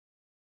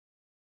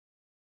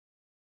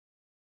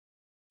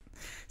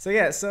So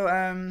yeah, so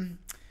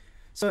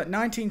at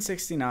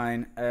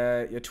 1969,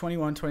 you're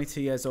 21,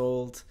 22 years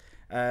old.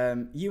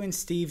 You and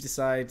Steve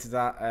decide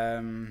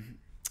that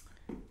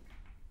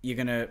you're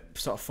gonna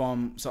sort of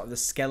form sort of the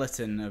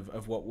skeleton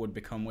of what would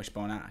become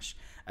Wishbone Ash.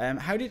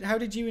 How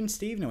did you and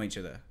Steve know each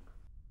other?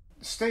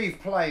 Steve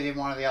played in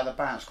one of the other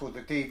bands called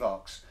the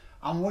Devox,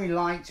 and we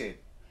liked him.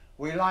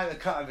 We liked the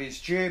cut of his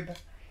jib.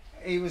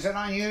 He was an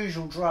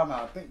unusual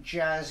drummer, a bit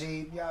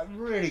jazzy, yeah,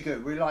 really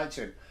good. We liked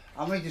him,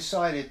 and we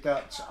decided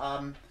that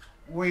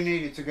we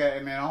needed to get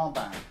him in our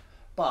band.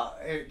 But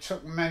it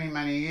took many,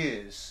 many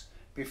years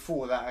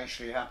before that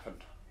actually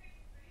happened.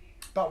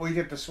 But we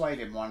did persuade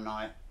him one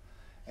night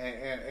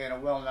in a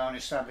well-known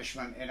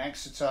establishment in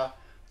Exeter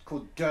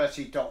called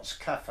Dirty Dots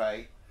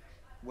Cafe,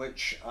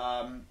 which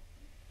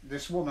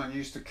this woman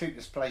used to keep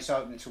this place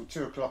open until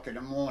 2 o'clock in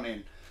the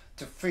morning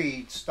to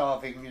feed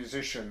starving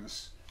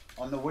musicians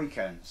on the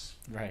weekends.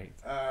 Right.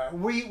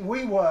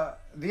 We were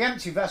the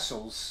Empty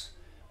Vessels,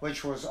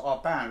 which was our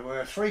band. We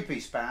were a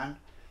three-piece band,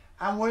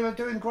 and we were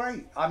doing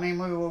great. I mean,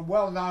 we were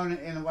well known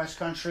in the West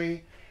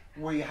Country.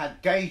 We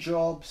had day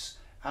jobs,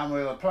 and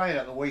we were playing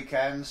at the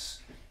weekends,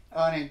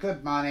 earning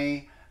good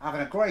money,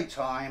 having a great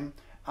time,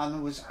 and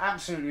there was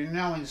absolutely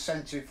no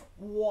incentive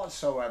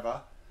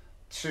whatsoever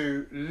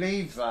to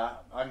leave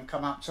that and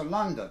come up to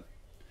London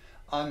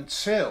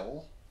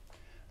until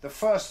the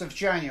 1st of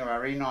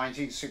January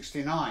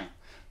 1969,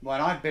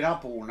 when I'd been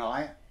up all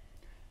night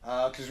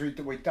because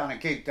we'd done a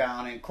gig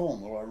down in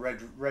Cornwall at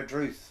Red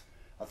Ruth,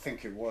 I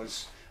think it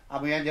was,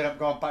 and we ended up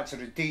going back to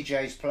the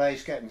DJ's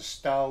place, getting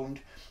stoned.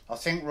 I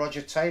think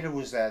Roger Taylor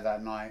was there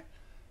that night,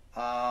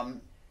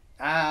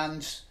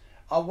 and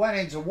I went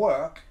into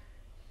work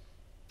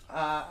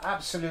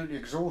absolutely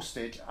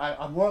exhausted.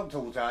 I worked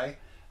all day,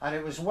 and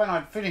it was when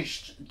I'd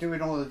finished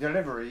doing all the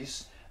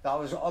deliveries that I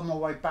was on my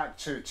way back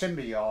to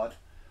Timber Yard.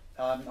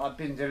 I'd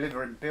been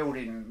delivering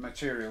building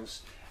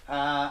materials,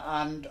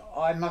 and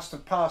I must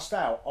have passed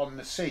out on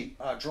the seat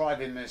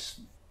driving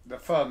the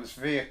firm's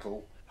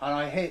vehicle, and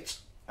I hit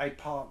a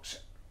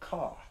parked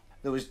car.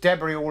 There was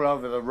debris all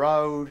over the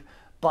road.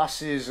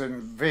 Buses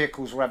and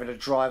vehicles were having to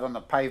drive on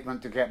the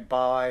pavement to get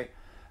by.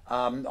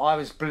 I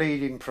was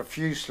bleeding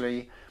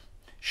profusely,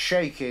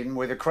 shaking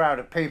with a crowd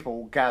of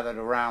people gathered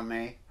around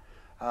me.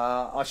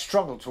 I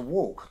struggled to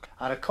walk,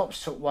 and the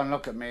cops took one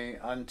look at me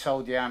and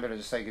told the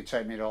ambulance they could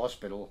take me to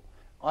hospital.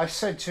 I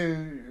said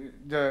to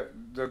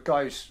the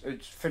guys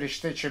who'd finished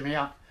stitching me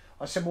up,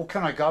 I said, well,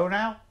 can I go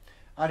now?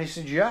 And he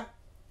said, yeah.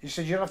 He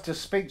said, you'll have to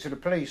speak to the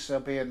police, they'll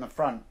be in the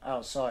front,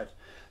 outside.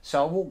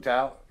 So I walked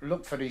out,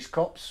 looked for these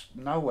cops,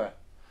 nowhere.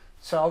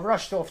 So I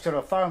rushed off to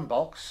the phone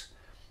box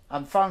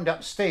and phoned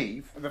up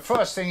Steve. The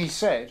first thing he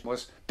said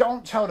was,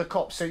 don't tell the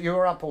cops that you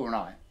were up all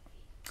night.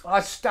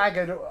 I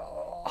staggered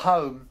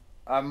home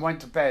and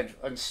went to bed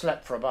and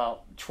slept for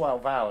about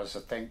 12 hours, I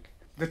think.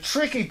 The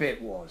tricky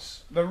bit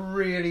was, the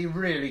really,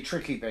 really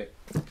tricky bit,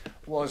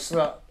 was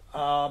that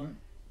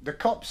the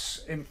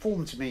cops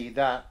informed me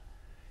that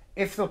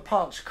if the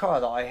parked car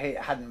that I hit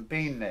hadn't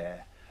been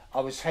there,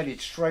 I was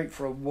headed straight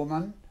for a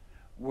woman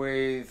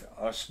with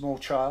a small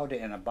child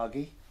in a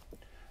buggy.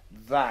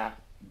 That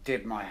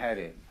did my head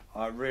in.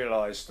 I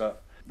realised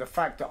that the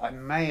fact that I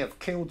may have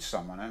killed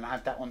someone and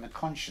had that on the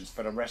conscience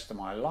for the rest of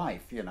my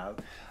life, you know,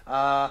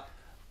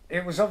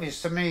 it was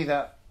obvious to me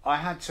that I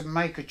had to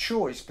make a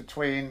choice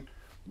between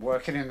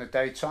working in the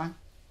daytime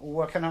or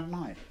working at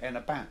night in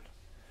a band.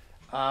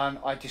 And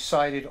I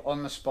decided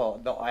on the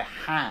spot that I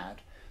had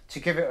to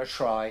give it a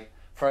try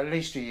for at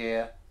least a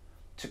year,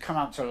 to come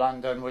up to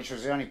London, which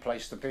was the only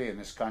place to be in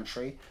this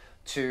country,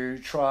 to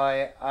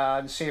try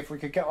and see if we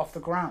could get off the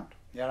ground,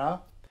 you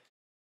know.